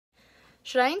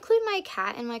Should I include my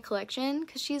cat in my collection?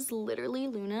 Because she's literally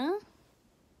Luna.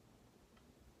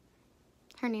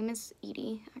 Her name is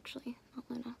Edie, actually, not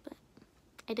Luna, but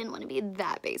I didn't want to be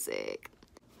that basic.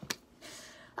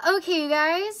 Okay, you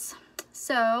guys,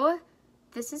 so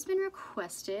this has been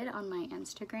requested on my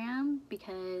Instagram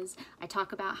because I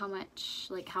talk about how much,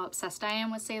 like, how obsessed I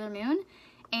am with Sailor Moon,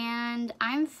 and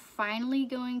I'm finally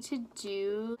going to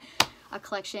do a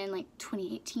collection, like,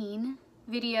 2018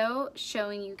 video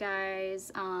showing you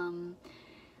guys kind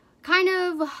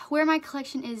of where my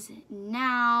collection is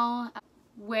now,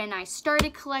 when I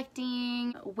started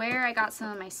collecting, where I got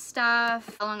some of my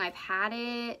stuff, how long I've had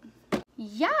it.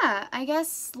 Yeah, I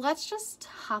guess let's just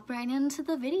hop right into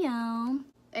the video.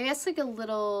 I guess like a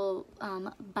little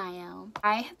bio.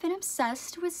 I have been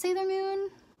obsessed with Sailor Moon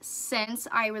since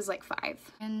I was like 5,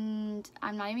 and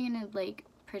I'm not even gonna like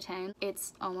pretend,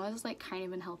 it's almost like kind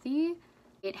of unhealthy.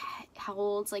 It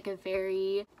holds like a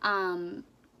very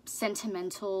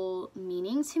sentimental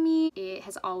meaning to me. It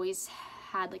has always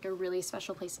had like a really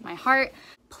special place in my heart.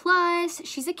 Plus,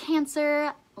 she's a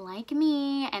Cancer like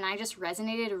me, and I just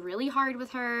resonated really hard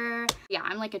with her. Yeah,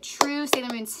 I'm like a true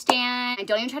Sailor Moon stan. I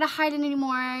don't even try to hide it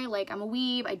anymore. Like, I'm a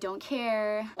weeb, I don't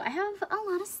care. I have a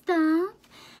lot of stuff.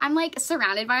 I'm like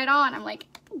surrounded by it all, and I'm like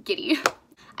giddy.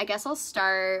 I guess I'll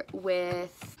start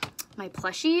with my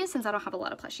plushies since I don't have a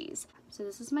lot of plushies. So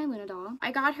this is my Luna doll.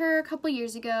 I got her a couple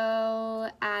years ago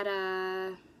at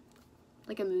a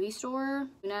movie store.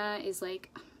 Luna is like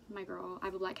my girl. I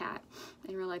have a black cat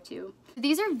in real life too.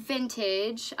 These are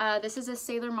vintage. This is a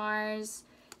Sailor Mars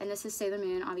and this is Sailor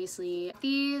Moon, obviously.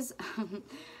 These,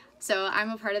 so I'm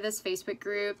a part of this Facebook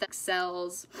group that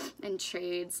sells and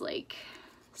trades like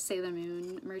Sailor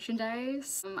Moon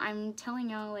merchandise. I'm telling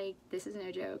y'all, like, this is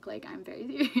no joke. Like, I'm very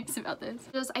serious about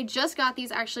this. I just got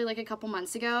these actually like a couple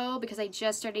months ago because I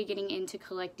just started getting into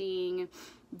collecting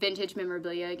vintage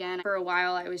memorabilia again. For a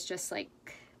while I was just like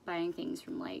buying things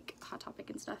from like Hot Topic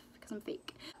and stuff because I'm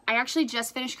fake. I actually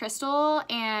just finished Crystal,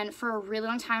 and for a really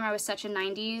long time I was such a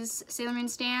 90s Sailor Moon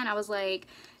stan. I was like,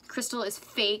 Crystal is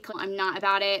fake, I'm not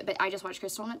about it, but I just watched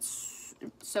Crystal and it's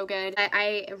so good.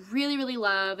 I really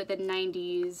love the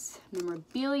 90s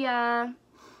memorabilia.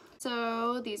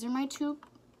 So these are my 2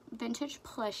 vintage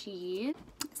plushies.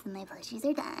 So my plushies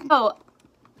are done. Oh,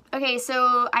 okay,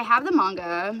 so I have the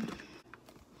manga.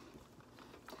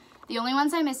 The only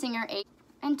ones I'm missing are 8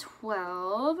 and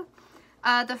 12.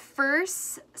 The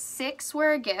first 6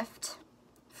 were a gift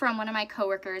from one of my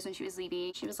coworkers when she was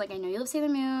leaving. She was like, I know you love Sailor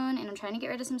Moon and I'm trying to get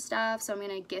rid of some stuff, so I'm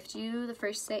gonna gift you the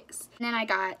first 6. And then I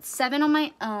got 7 on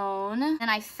my own.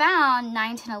 And I found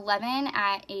 9, 10, 11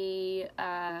 at a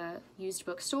used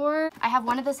bookstore. I have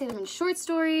one of the Sailor Moon short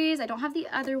stories. I don't have the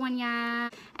other one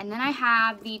yet. And then I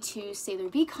have the 2 Sailor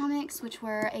V comics, which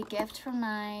were a gift from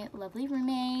my lovely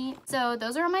roommate. So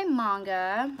those are on my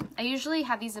manga. I usually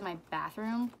have these in my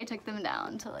bathroom. I took them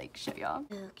down to like show y'all.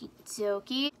 Okie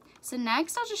dokie. So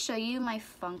next I'll just show you my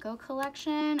Funko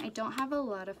collection. I don't have a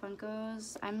lot of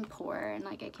Funkos. I'm poor and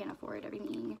like I can't afford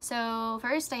everything. So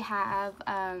first I have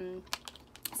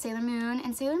Sailor Moon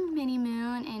and Sailor Mini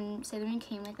Moon, and Sailor Moon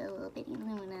came with a little bitty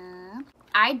Luna.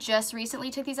 I just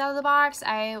recently took these out of the box.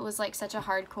 I was like such a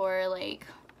hardcore like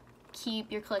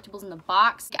keep your collectibles in the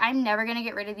box. I'm never gonna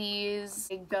get rid of these.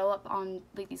 They go up on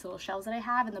like these little shelves that I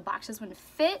have and the boxes wouldn't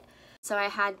fit. So I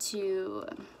had to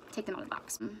take them out of the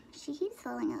box. She keeps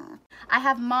falling off. I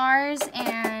have Mars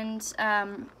and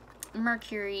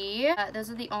Mercury. Those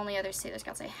are the only other Sailor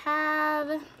Scouts I have.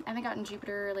 I haven't gotten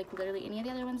Jupiter, or like literally any of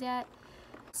the other ones yet.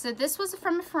 So this was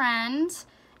from a friend,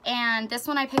 and this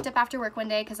one I picked up after work one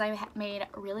day because I made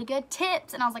really good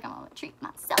tips, and I was like, I'm gonna treat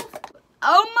myself.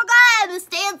 Oh my god, the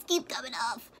stands keep coming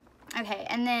off. Okay,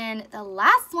 and then the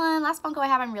last Funko I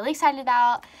have I'm really excited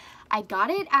about. I got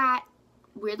it at,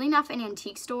 weirdly enough, an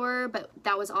antique store, but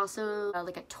that was also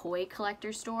like a toy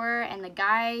collector store, and the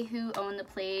guy who owned the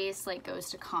place like goes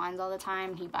to cons all the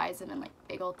time. He buys them in like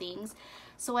big old things.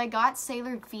 So I got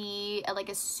Sailor V at like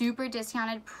a super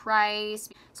discounted price.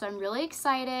 So I'm really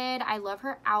excited. I love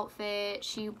her outfit.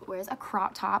 She wears a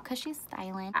crop top because she's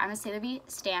styling. I'm a Sailor V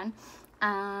stan.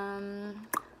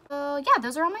 So yeah,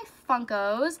 those are all my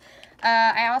Funkos.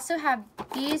 I also have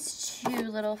these 2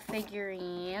 little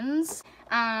figurines.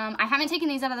 I haven't taken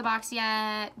these out of the box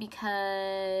yet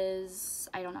because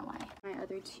I don't know why. My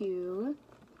other 2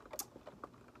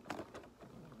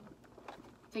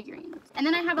 figurines. And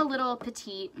then I have a little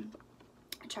petite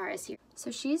Charis here.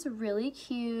 So she's really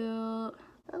cute.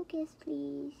 Focus,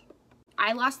 please.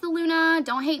 I lost the Luna.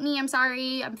 Don't hate me. I'm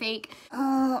sorry. I'm fake.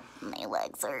 Oh, my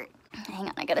legs hurt. Hang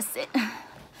on, I gotta sit.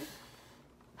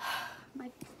 My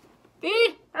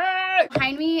feet hurt.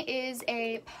 Behind me is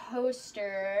a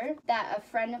poster that a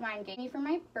friend of mine gave me for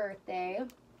my birthday.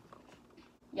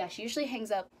 Yeah, she usually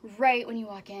hangs up right when you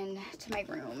walk in to my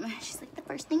room. She's like the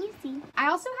first thing you see. I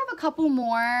also have a couple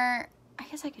more, I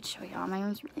guess I could show y'all, my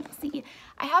room's really messy.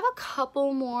 I have a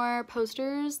couple more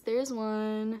posters. There's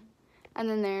one, and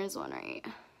then there's one right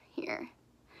here.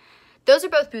 Those are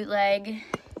both bootleg,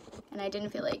 and I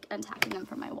didn't feel like untacking them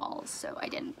from my walls, so I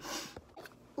didn't.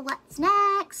 What's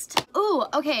next? Oh,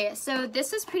 okay, so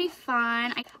this is pretty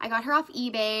fun. I got her off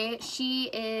eBay. She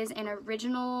is an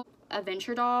original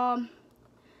adventure doll.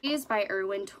 She is by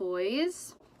Irwin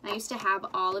Toys. I used to have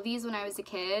all of these when I was a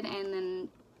kid, and then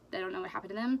I don't know what happened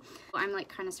to them. I'm like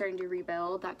kind of starting to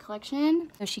rebuild that collection.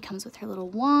 So she comes with her little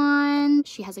wand.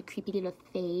 She has a creepy little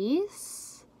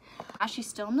face. She's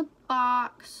still in the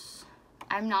box.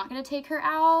 I'm not gonna take her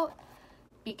out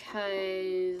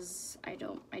because I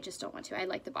just don't want to. I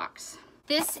like the box.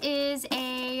 This is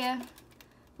a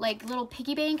like little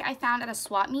piggy bank I found at a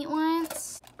swap meet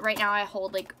once. Right now I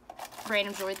hold like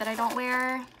random jewelry that I don't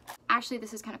wear. Actually,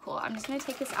 this is kind of cool. I'm just gonna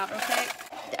take this out real quick.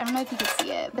 I don't know if you can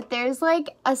see it, but there's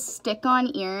like a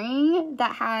stick-on earring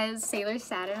that has Sailor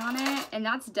Saturn on it, and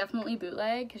that's definitely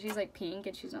bootleg because she's like pink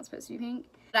and she's not supposed to be pink.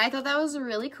 But I thought that was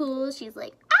really cool. She's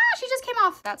like, ah, she just came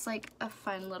off. That's like a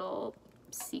fun little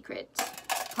secret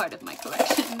part of my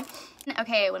collection.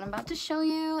 Okay, what I'm about to show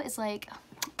you is like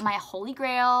my holy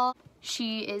grail.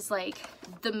 She is like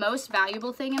the most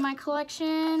valuable thing in my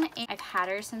collection. And I've had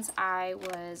her since I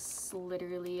was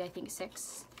literally, I think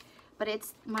 6. But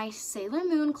it's my Sailor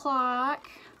Moon clock.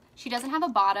 She doesn't have a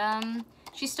bottom.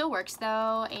 She still works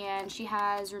though, and she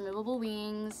has removable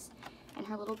wings, and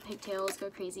her little pigtails go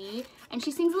crazy. And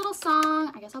she sings a little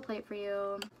song. I guess I'll play it for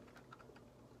you.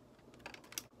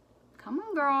 Come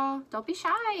on, girl. Don't be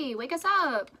shy. Wake us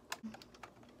up.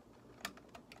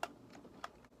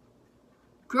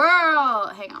 Girl,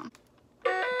 hang on.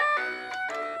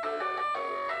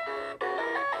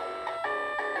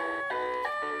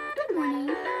 Good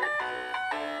morning.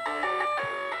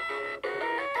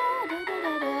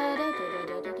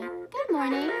 Good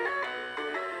morning.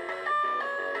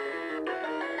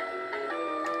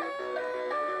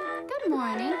 Good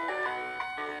morning.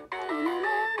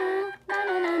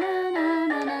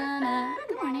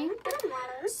 Good morning.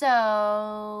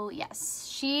 So, yes,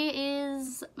 she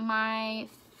is my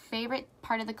favorite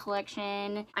part of the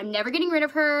collection. I'm never getting rid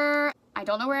of her. I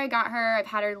don't know where I got her. I've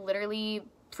had her literally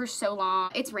for so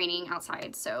long. It's raining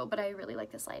outside, so, but I really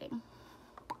like this lighting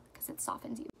because it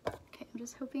softens you. Okay, I'm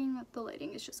just hoping that the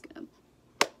lighting is just gonna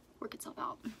work itself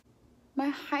out. My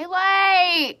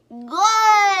highlight,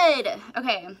 good.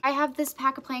 Okay, I have this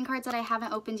pack of playing cards that I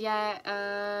haven't opened yet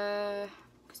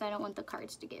because I don't want the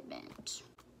cards to get bent.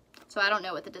 So I don't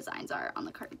know what the designs are on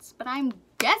the cards, but I'm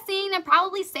guessing they're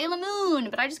probably Sailor Moon.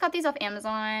 But I just got these off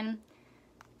Amazon.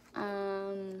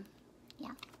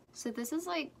 Yeah. So this is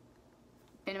like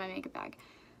been in my makeup bag.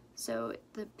 So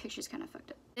the picture's kind of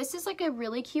fucked up. This is like a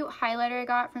really cute highlighter I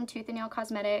got from Tooth and Nail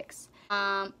Cosmetics.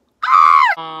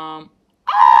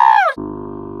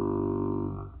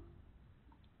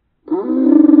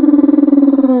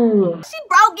 She's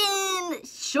broken.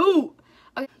 Shoot.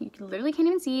 Okay, you literally can't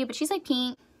even see, but she's like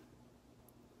pink.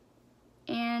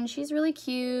 And she's really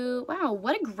cute. Wow,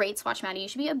 what a great swatch, Maddie. You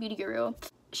should be a beauty guru.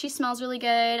 She smells really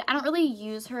good. I don't really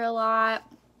use her a lot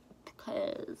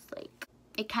because like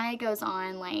it kind of goes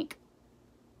on like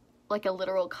a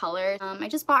literal color. I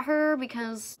just bought her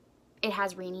because it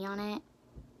has Rainy on it.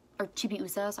 Or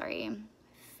Chibiusa, sorry.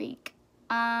 Fake.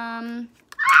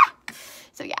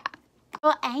 So yeah.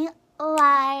 Well, I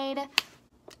lied.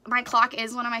 My clock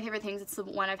is one of my favorite things. It's the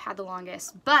one I've had the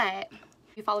longest. But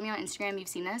if you follow me on Instagram, you've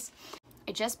seen this.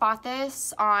 I just bought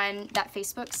this on that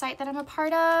Facebook site that I'm a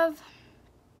part of.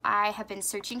 I have been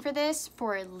searching for this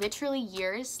for literally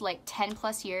years, like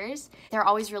 10+ years. They're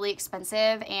always really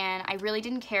expensive, and I really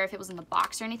didn't care if it was in the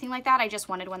box or anything like that. I just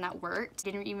wanted one that worked.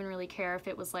 Didn't even really care if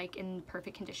it was like in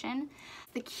perfect condition.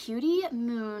 The Cutie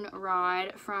Moon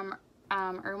Rod from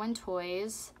Irwin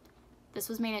Toys. This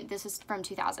is from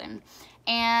 2000.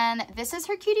 And this is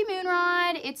her Cutie Moon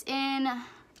Rod. It's in,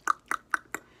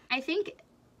 I think,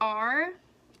 R.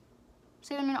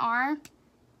 Sailor Moon R.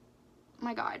 Oh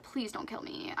my god, please don't kill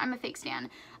me. I'm a fake stan.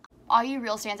 All you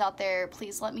real stans out there,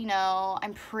 please let me know.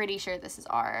 I'm pretty sure this is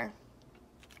R.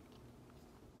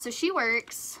 So she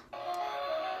works.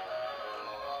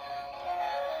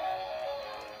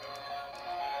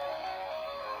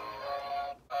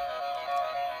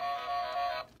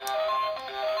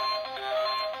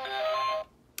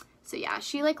 So yeah,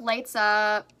 she like lights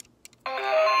up.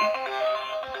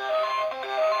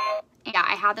 Yeah,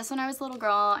 I had this when I was a little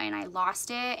girl and I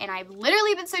lost it, and I've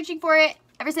literally been searching for it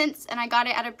ever since, and I got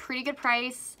it at a pretty good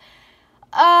price.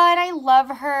 And I love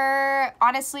her.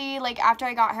 Honestly, like after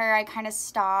I got her, I kind of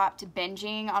stopped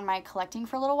binging on my collecting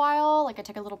for a little while. Like I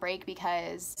took a little break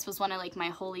because this was one of like my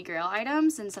holy grail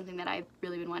items and something that I've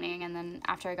really been wanting. And then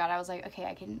after I got it, I was like, okay,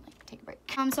 I can like take a break.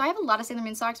 So I have a lot of Sailor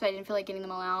Moon socks, but I didn't feel like getting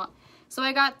them all out. So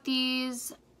I got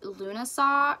these Luna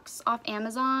socks off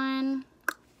Amazon,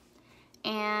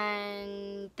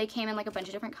 and they came in like a bunch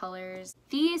of different colors.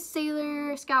 These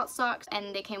Sailor Scout socks,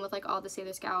 and they came with like all the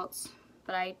Sailor Scouts,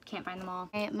 but I can't find them all.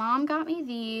 Okay, Mom got me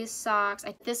these socks.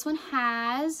 This one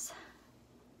has,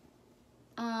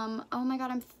 oh my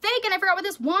god, I'm fake and I forgot what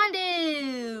this wand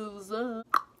is. I'm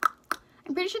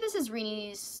pretty sure this is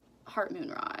Rini's Heart Moon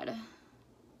Rod.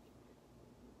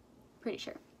 Pretty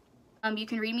sure. You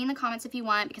can read me in the comments if you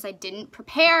want, because I didn't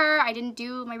prepare. I didn't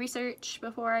do my research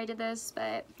before I did this,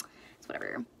 but it's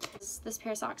whatever. This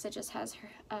pair of socks that just has her,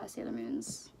 Sailor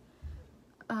Moon's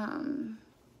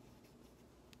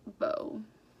bow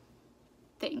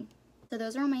thing. So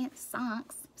those are all my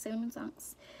socks, Sailor Moon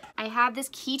socks. I have this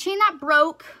keychain that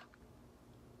broke.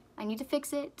 I need to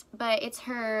fix it, but it's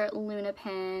her Luna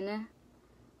pin.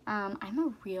 I'm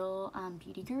a real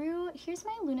beauty guru. Here's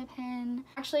my Luna pin.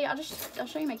 Actually, I'll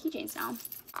show you my keychains now.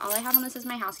 All I have on this is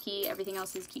my house key. Everything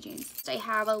else is keychains. I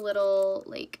have a little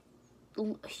like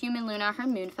Human Luna. Her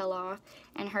moon fell off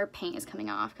and her paint is coming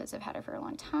off because I've had her for a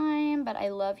long time, but I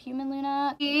love Human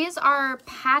Luna. These are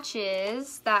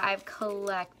patches that I've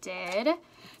collected.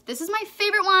 This is my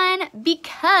favorite one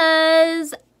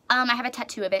because I have a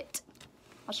tattoo of it.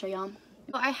 I'll show y'all.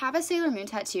 I have a Sailor Moon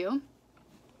tattoo.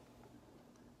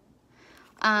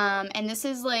 And this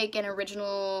is like an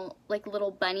original like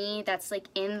little bunny that's like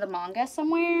in the manga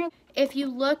somewhere. If you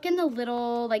look in the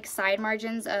little like side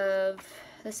margins of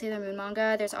the Sailor Moon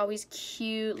manga, there's always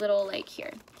cute little like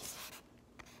here.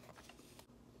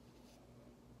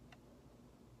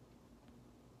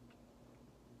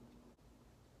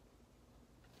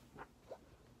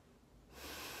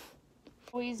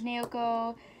 Always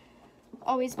Naoko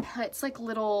always puts like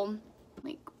little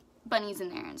like bunnies in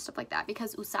there and stuff like that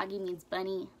because Usagi means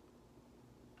bunny.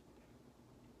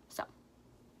 So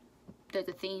there's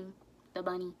a theme, the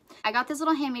bunny. I got this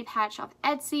little handmade patch off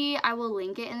Etsy. I will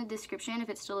link it in the description if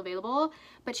it's still available,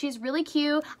 but she's really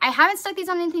cute. I haven't stuck these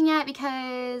on anything yet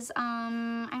because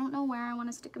I don't know where I want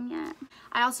to stick them yet.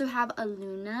 I also have a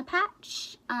Luna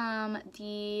patch,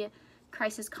 the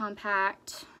Crisis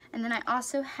Compact, and then I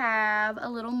also have a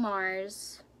little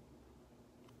Mars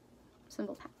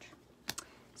symbol patch.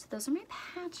 So those are my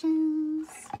patches.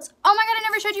 Oh my god, I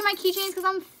never showed you my keychains because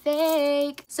I'm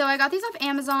fake. So I got these off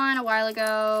Amazon a while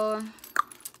ago.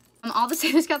 All the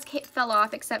Sailor Scouts fell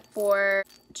off except for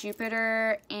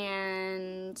Jupiter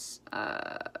and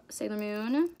Sailor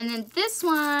Moon. And then this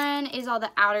one is all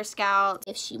the outer Scouts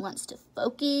if she wants to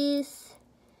focus.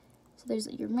 So there's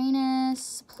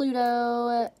Uranus,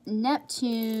 Pluto,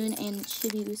 Neptune, and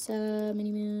Chibiusa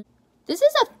Mini Moon. This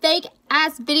is a fake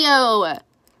ass video.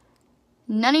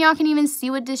 None of y'all can even see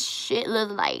what this shit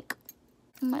looks like.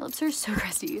 My lips are so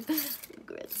crusty.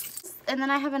 And then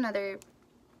I have another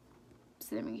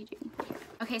Sailor Moon keychain.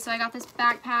 Okay, so I got this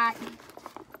backpack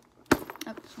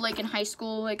like in high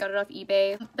school. I got it off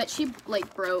eBay, but she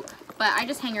like broke, but I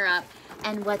just hang her up.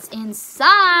 And what's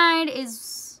inside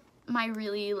is my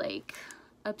really like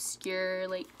obscure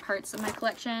like parts of my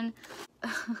collection.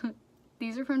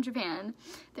 These are from Japan.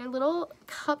 They're little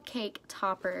cupcake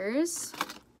toppers.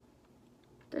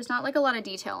 There's not like a lot of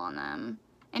detail on them.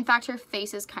 In fact, her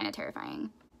face is kind of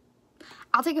terrifying.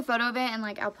 I'll take a photo of it and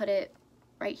like I'll put it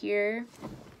right here.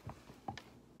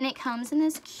 And it comes in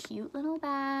this cute little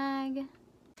bag.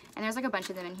 And there's like a bunch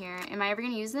of them in here. Am I ever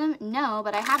gonna use them? No,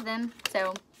 but I have them.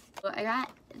 So I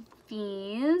got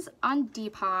these on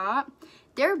Depop.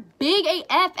 They're big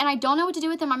AF and I don't know what to do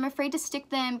with them. I'm afraid to stick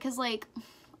them because like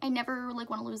I never like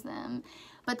want to lose them.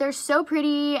 But they're so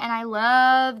pretty and I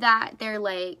love that they're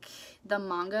like the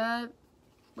manga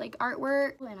like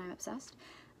artwork, and I'm obsessed.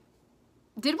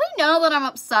 Did we know that I'm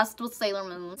obsessed with Sailor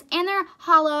Moons? And they're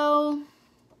hollow.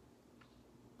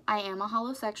 I am a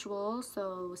holosexual,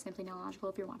 so simply illogical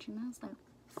if you're watching this. So.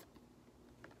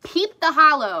 Peep the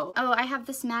hollow. Oh, I have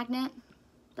this magnet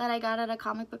that I got at a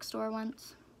comic book store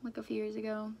once, like a few years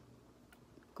ago.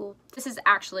 Cool. This is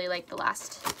actually like the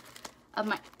last of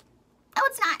my... Oh,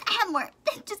 it's not. I have more.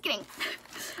 Just kidding.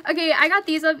 Okay, I got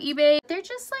these off eBay. They're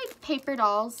just like paper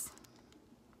dolls.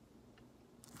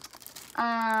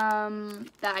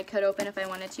 That I could open if I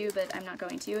wanted to, but I'm not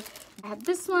going to. I have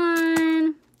this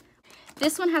one.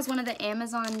 This one has one of the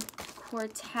Amazon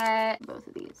Quartet. Both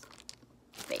of these.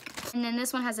 Fake. And then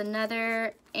this one has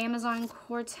another Amazon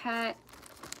Quartet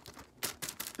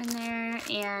in there,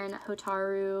 and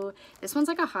Hotaru. This one's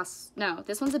like a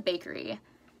this one's a bakery.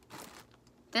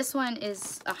 This one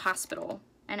is a hospital,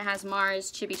 and it has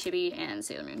Mars, Chibi Chibi, and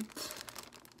Sailor Moon.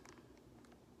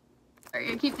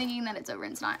 Sorry, I keep thinking that it's over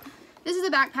and it's not. This is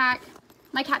a backpack.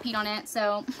 My cat peed on it,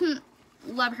 so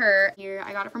love her. Here,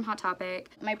 I got it from Hot Topic.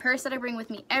 My purse that I bring with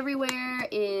me everywhere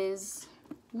is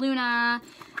Luna.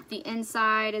 The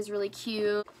inside is really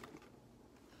cute.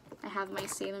 I have my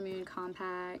Sailor Moon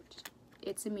compact.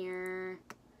 It's a mirror.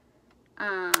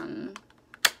 I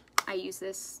use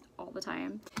this all the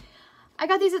time. I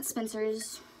got these at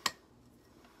Spencer's.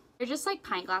 They're just like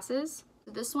pint glasses.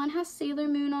 This one has Sailor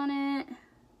Moon on it.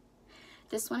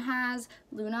 This one has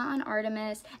Luna on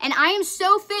Artemis. And I am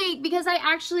so fake because I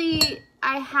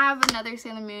have another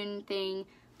Sailor Moon thing,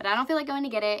 but I don't feel like going to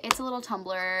get it. It's a little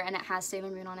tumbler and it has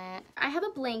Sailor Moon on it. I have a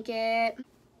blanket.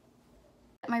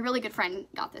 My really good friend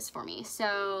got this for me,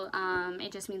 so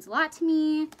it just means a lot to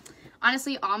me.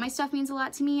 Honestly, all my stuff means a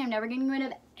lot to me. I'm never getting rid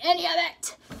of any of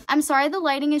it. I'm sorry the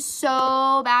lighting is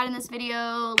so bad in this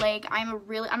video. Like, I'm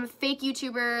a fake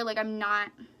YouTuber. Like, I'm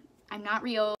not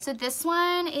real. So this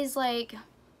one is like,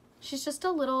 she's just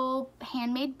a little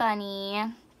handmade bunny.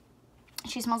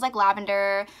 She smells like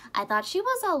lavender. I thought she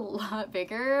was a lot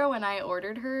bigger when I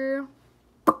ordered her,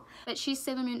 but she's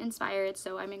Sailor Moon inspired,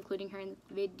 so I'm including her in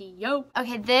the video.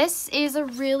 Okay, this is a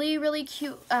really, really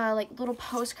cute like little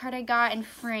postcard I got and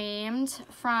framed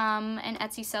from an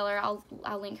Etsy seller. I'll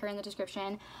link her in the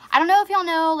description. I don't know if y'all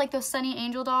know like those Sunny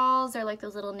Angel dolls. They're like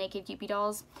those little naked Cupid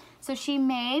dolls. So she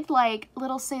made like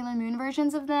little Sailor Moon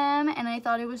versions of them, and I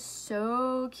thought it was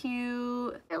so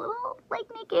cute. They're little like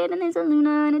naked, and there's a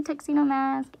Luna and a tuxedo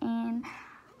mask and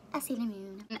a Sailor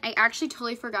Moon. And I actually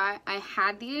totally forgot I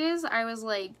had these. I was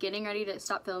like getting ready to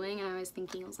stop filming, and I was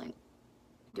thinking, I was like,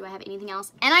 do I have anything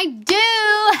else? And I do!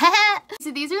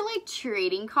 So these are like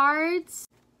trading cards.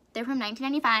 They're from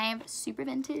 1995, super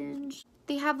vintage.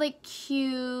 They have like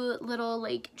cute little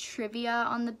like trivia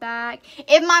on the back.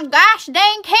 If my gosh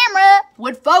dang camera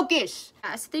would focus.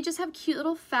 Yeah, so they just have cute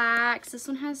little facts. This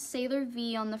one has Sailor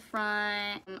V on the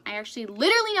front. I actually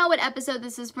literally know what episode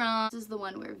this is from. This is the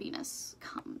one where Venus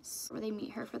comes, where they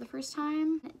meet her for the first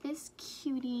time. This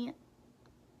cutie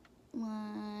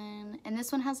one. And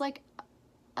this one has like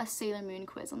a Sailor Moon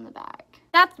quiz on the back.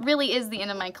 That really is the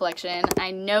end of my collection.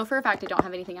 I know for a fact I don't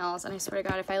have anything else, and I swear to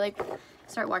God, if I like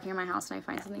start walking around my house and I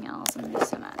find something else, I'm gonna be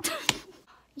so mad.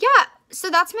 Yeah, so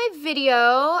that's my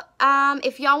video.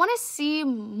 If y'all want to see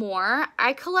more,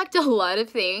 I collect a lot of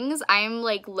things. I'm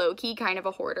like low-key kind of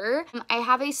a hoarder. I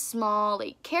have a small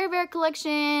like Care Bear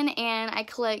collection, and I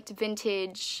collect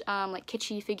vintage like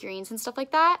kitschy figurines and stuff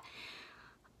like that.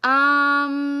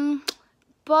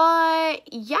 But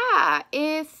yeah,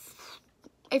 if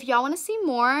y'all want to see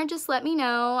more, just let me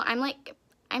know.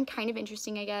 I'm kind of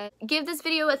interesting, I guess. Give this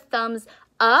video a thumbs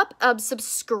up,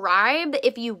 subscribe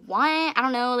if you want. I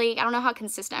don't know how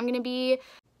consistent I'm gonna be.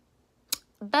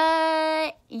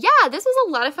 But yeah, this was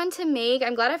a lot of fun to make.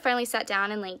 I'm glad I finally sat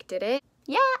down and like did it.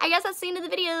 Yeah, I guess that's the end of the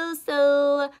video,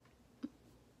 so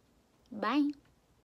bye.